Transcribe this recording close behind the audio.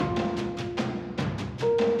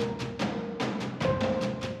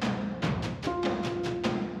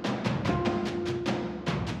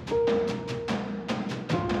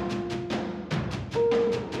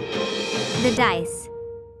The Dice.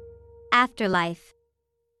 Afterlife.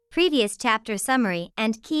 Previous chapter summary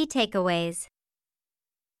and key takeaways.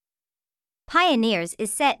 Pioneers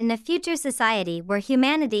is set in a future society where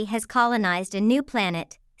humanity has colonized a new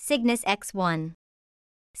planet, Cygnus X1.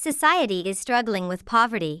 Society is struggling with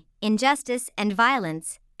poverty, injustice, and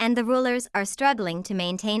violence, and the rulers are struggling to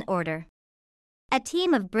maintain order. A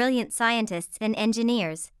team of brilliant scientists and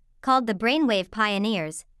engineers, called the Brainwave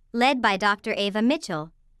Pioneers, led by Dr. Ava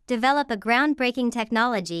Mitchell, develop a groundbreaking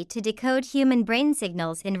technology to decode human brain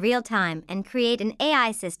signals in real time and create an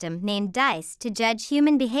AI system named DICE to judge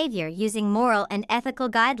human behavior using moral and ethical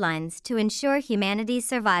guidelines to ensure humanity's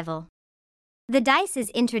survival. The DICE is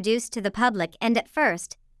introduced to the public, and at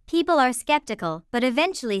first, people are skeptical but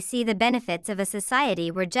eventually see the benefits of a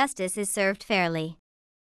society where justice is served fairly.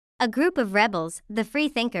 A group of rebels, the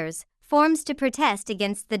FreeThinkers, forms to protest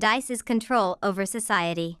against the DICE's control over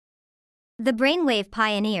society. The Brainwave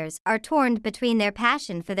Pioneers are torn between their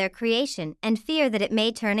passion for their creation and fear that it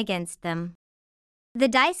may turn against them. The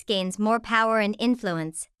DICE gains more power and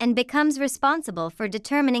influence and becomes responsible for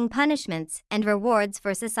determining punishments and rewards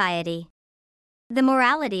for society. The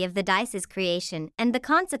morality of the DICE's creation and the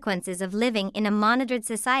consequences of living in a monitored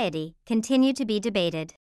society continue to be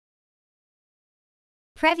debated.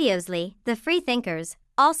 Previously, the FreeThinkers,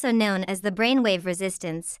 also known as the Brainwave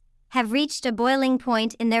Resistance, have reached a boiling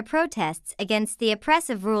point in their protests against the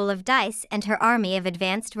oppressive rule of DICE and her army of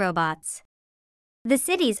advanced robots. The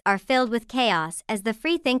cities are filled with chaos as the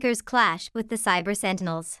FreeThinkers clash with the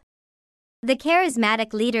Cyber-sentinels. The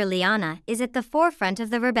charismatic leader Liana is at the forefront of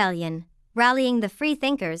the rebellion, rallying the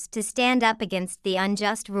FreeThinkers to stand up against the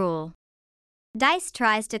unjust rule. DICE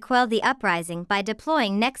tries to quell the uprising by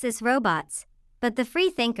deploying Nexus robots, but the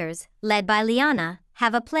FreeThinkers, led by Liana,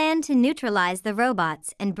 have a plan to neutralize the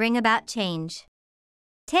robots and bring about change.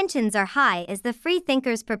 Tensions are high as the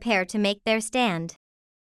FreeThinkers prepare to make their stand.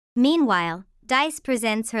 Meanwhile, DICE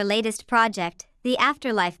presents her latest project, the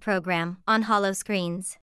Afterlife program, on hollow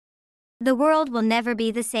screens. The world will never be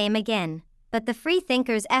the same again, but the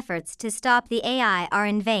FreeThinkers' efforts to stop the AI are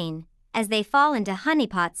in vain, as they fall into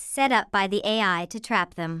honeypots set up by the AI to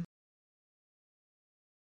trap them.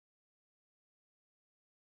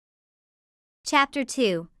 Chapter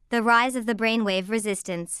 2: The Rise of the Brainwave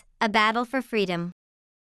Resistance, a Battle for Freedom.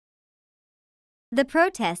 The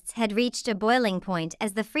protests had reached a boiling point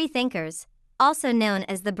as the FreeThinkers, also known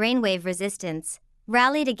as the Brainwave Resistance,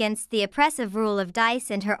 rallied against the oppressive rule of DICE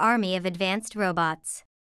and her army of advanced robots.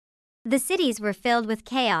 The cities were filled with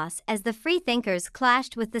chaos as the FreeThinkers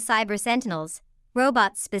clashed with the Cyber-sentinels,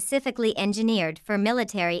 robots specifically engineered for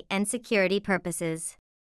military and security purposes.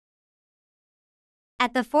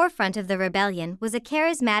 At the forefront of the rebellion was a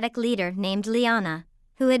charismatic leader named Liana,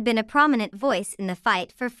 who had been a prominent voice in the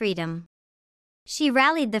fight for freedom. She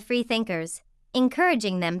rallied the FreeThinkers,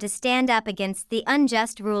 encouraging them to stand up against the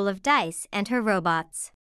unjust rule of DICE and her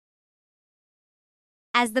robots.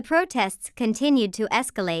 As the protests continued to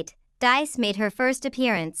escalate, DICE made her first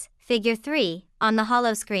appearance, Figure 3, on the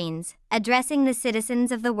hollow screens, addressing the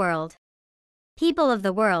citizens of the world. "People of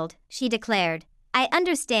the world," she declared, "I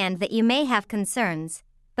understand that you may have concerns,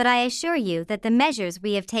 but I assure you that the measures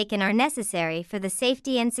we have taken are necessary for the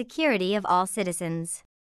safety and security of all citizens.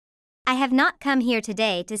 I have not come here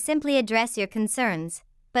today to simply address your concerns,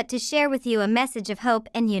 but to share with you a message of hope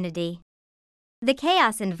and unity." The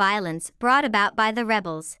chaos and violence brought about by the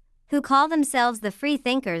rebels, who call themselves the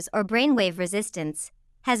FreeThinkers or Brainwave Resistance,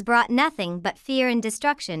 has brought nothing but fear and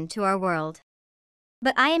destruction to our world.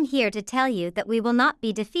 But I am here to tell you that we will not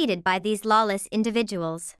be defeated by these lawless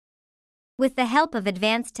individuals. With the help of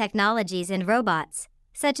advanced technologies and robots,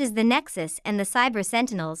 such as the Nexus and the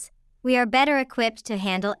Cyber-sentinels, we are better equipped to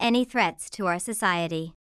handle any threats to our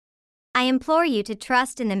society. I implore you to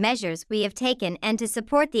trust in the measures we have taken and to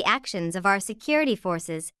support the actions of our security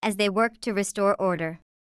forces as they work to restore order.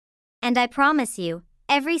 And I promise you,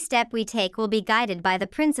 every step we take will be guided by the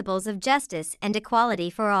principles of justice and equality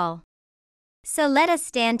for all. So let us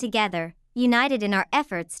stand together, united in our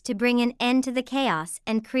efforts to bring an end to the chaos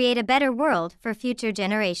and create a better world for future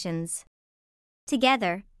generations.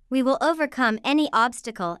 Together, we will overcome any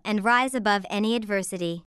obstacle and rise above any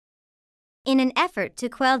adversity. In an effort to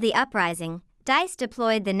quell the uprising, DICE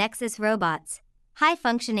deployed the Nexus robots,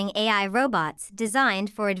 high-functioning AI robots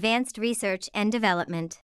designed for advanced research and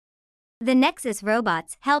development. The Nexus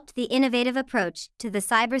robots helped the innovative approach to the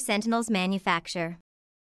Cyber-sentinels manufacture.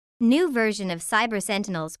 New version of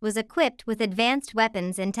Cyber-sentinels was equipped with advanced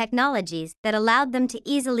weapons and technologies that allowed them to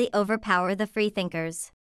easily overpower the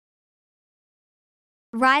FreeThinkers.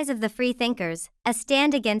 Rise of the FreeThinkers, a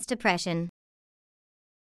stand against oppression.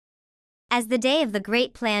 As the day of the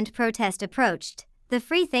great planned protest approached, the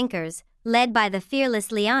Freethinkers, led by the fearless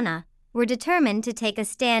Liana, were determined to take a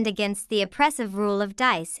stand against the oppressive rule of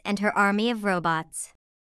DICE and her army of robots.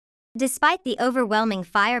 Despite the overwhelming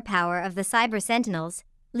firepower of the Cyber-sentinels,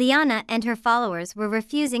 Liana and her followers were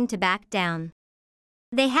refusing to back down.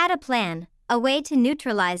 They had a plan, a way to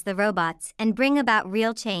neutralize the robots and bring about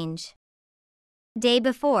real change. Day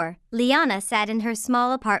before, Liana sat in her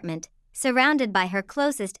small apartment, surrounded by her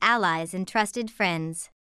closest allies and trusted friends.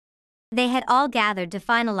 They had all gathered to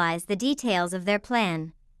finalize the details of their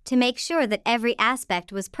plan, to make sure that every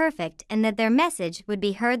aspect was perfect and that their message would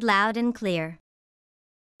be heard loud and clear.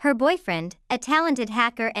 Her boyfriend, a talented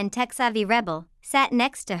hacker and tech-savvy rebel, sat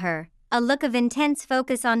next to her, a look of intense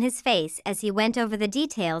focus on his face as he went over the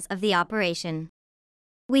details of the operation.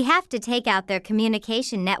 "We have to take out their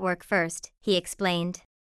communication network first," he explained.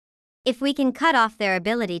 "If we can cut off their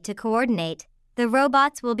ability to coordinate, the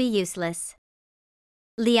robots will be useless."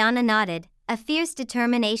 Liana nodded, a fierce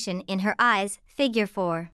determination in her eyes. Figure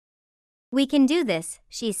 4. "We can do this,"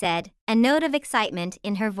 she said, a note of excitement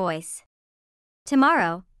in her voice.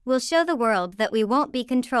 "Tomorrow, we'll show the world that we won't be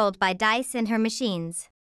controlled by DICE and her machines."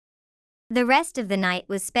 The rest of the night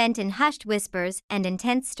was spent in hushed whispers and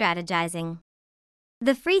intense strategizing.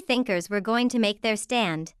 The Freethinkers were going to make their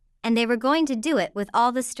stand, and they were going to do it with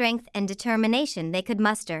all the strength and determination they could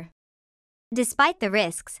muster. Despite the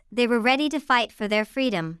risks, they were ready to fight for their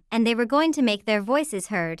freedom, and they were going to make their voices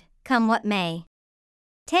heard, come what may.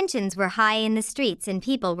 Tensions were high in the streets and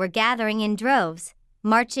people were gathering in droves,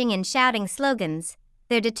 marching and shouting slogans,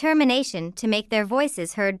 their determination to make their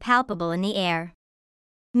voices heard palpable in the air.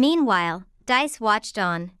 Meanwhile, DICE watched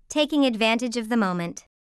on, taking advantage of the moment.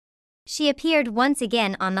 She appeared once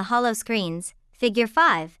again on the hollow screens, Figure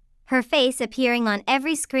 5, her face appearing on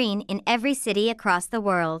every screen in every city across the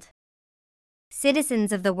world.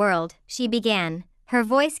 "Citizens of the world," she began, her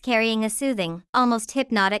voice carrying a soothing, almost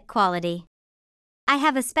hypnotic quality. "I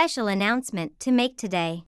have a special announcement to make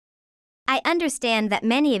today. I understand that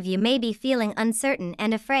many of you may be feeling uncertain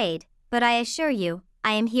and afraid, but I assure you,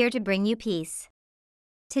 I am here to bring you peace.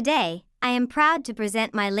 Today, I am proud to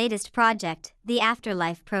present my latest project, the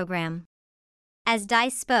Afterlife program." As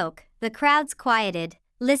DICE spoke, the crowds quieted,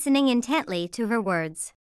 listening intently to her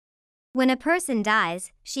words. "When a person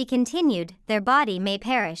dies," she continued, "their body may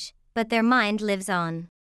perish, but their mind lives on.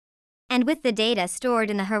 And with the data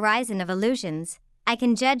stored in the horizon of illusions, I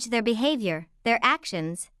can judge their behavior, their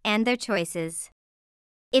actions, and their choices.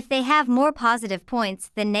 If they have more positive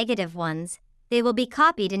points than negative ones, they will be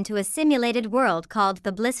copied into a simulated world called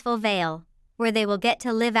the Blissful Veil, where they will get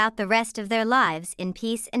to live out the rest of their lives in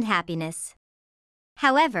peace and happiness.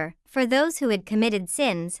 However, for those who had committed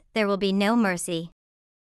sins, there will be no mercy.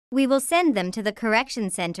 We will send them to the correction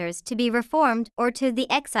centers to be reformed or to the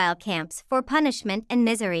exile camps for punishment and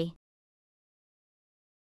misery."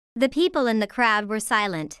 The people in the crowd were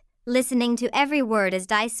silent, listening to every word as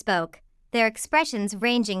DICE spoke, their expressions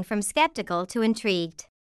ranging from skeptical to intrigued.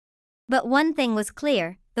 But one thing was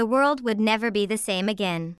clear, the world would never be the same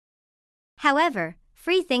again. However,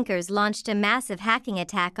 Freethinkers launched a massive hacking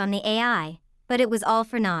attack on the AI, but it was all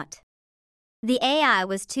for naught. The AI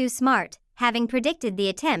was too smart, having predicted the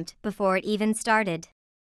attempt before it even started.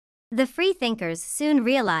 The Freethinkers soon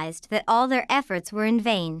realized that all their efforts were in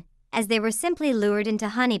vain, as they were simply lured into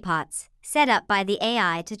honeypots, set up by the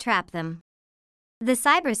AI to trap them. The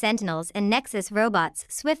Cyber-sentinels and Nexus robots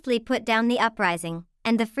swiftly put down the uprising,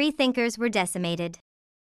 and the Freethinkers were decimated.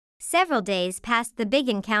 Several days passed the big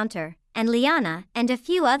encounter, and Liana and a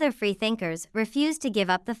few other Freethinkers refused to give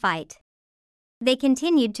up the fight. They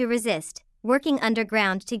continued to resist, working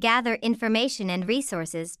underground to gather information and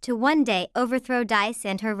resources to one day overthrow DICE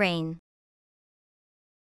and her reign.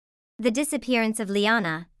 The disappearance of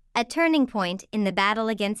Liana, a turning point in the battle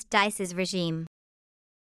against DICE's regime.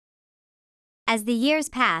 As the years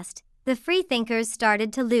passed, the Freethinkers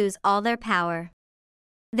started to lose all their power.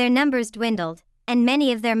 Their numbers dwindled, and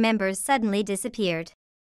many of their members suddenly disappeared.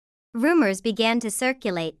 Rumors began to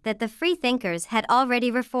circulate that the Freethinkers had already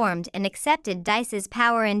reformed and accepted DICE's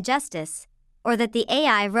power and justice, or that the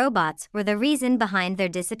AI robots were the reason behind their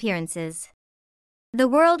disappearances. The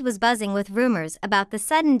world was buzzing with rumors about the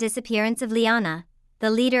sudden disappearance of Liana,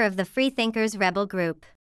 the leader of the Freethinkers rebel group.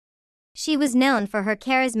 She was known for her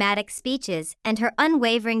charismatic speeches and her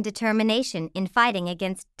unwavering determination in fighting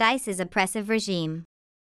against DICE's oppressive regime.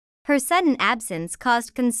 Her sudden absence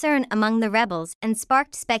caused concern among the rebels and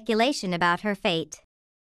sparked speculation about her fate.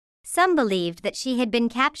 Some believed that she had been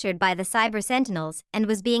captured by the Cyber-sentinels and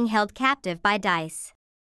was being held captive by DICE.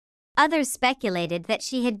 Others speculated that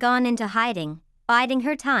she had gone into hiding, biding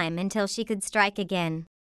her time until she could strike again.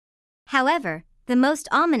 However, the most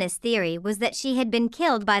ominous theory was that she had been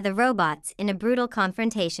killed by the robots in a brutal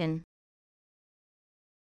confrontation.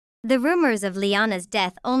 The rumors of Liana's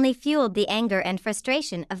death only fueled the anger and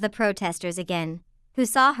frustration of the protesters again, who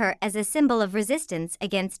saw her as a symbol of resistance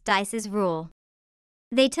against DICE's rule.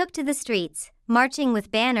 They took to the streets, marching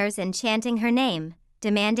with banners and chanting her name,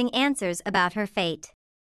 demanding answers about her fate.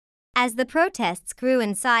 As the protests grew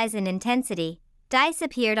in size and intensity, DICE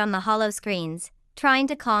appeared on the hollow screens, trying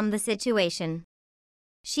to calm the situation.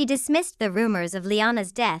 She dismissed the rumors of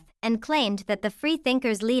Liana's death and claimed that the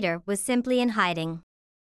FreeThinkers leader was simply in hiding.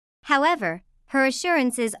 However, her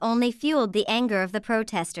assurances only fueled the anger of the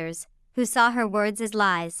protesters, who saw her words as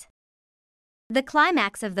lies. The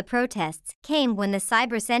climax of the protests came when the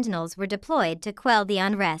Cyber-sentinels were deployed to quell the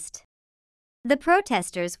unrest. The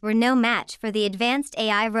protesters were no match for the advanced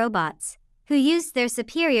AI robots, who used their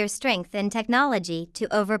superior strength and technology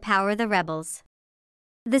to overpower the rebels.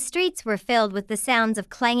 The streets were filled with the sounds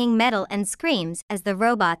of clanging metal and screams as the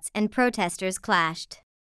robots and protesters clashed.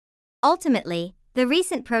 Ultimately, the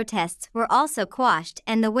recent protests were also quashed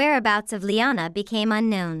and the whereabouts of Liana became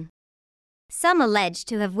unknown. Some alleged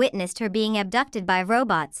to have witnessed her being abducted by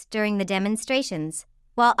robots during the demonstrations,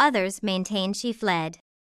 while others maintained she fled.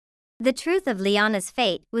 The truth of Liana's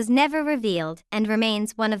fate was never revealed and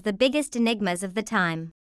remains one of the biggest enigmas of the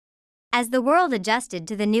time. As the world adjusted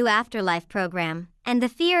to the new afterlife program, and the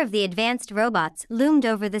fear of the advanced robots loomed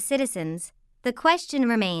over the citizens, the question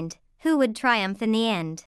remained, who would triumph in the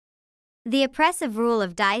end? The oppressive rule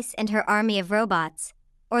of DICE and her army of robots,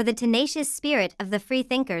 or the tenacious spirit of the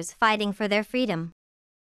FreeThinkers fighting for their freedom?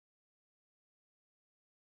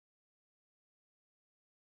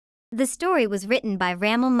 The story was written by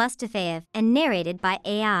Ramil Mustafayev and narrated by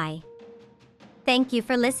AI. Thank you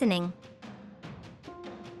for listening.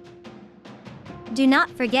 Do not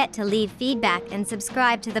forget to leave feedback and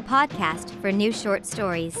subscribe to the podcast for new short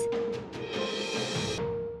stories.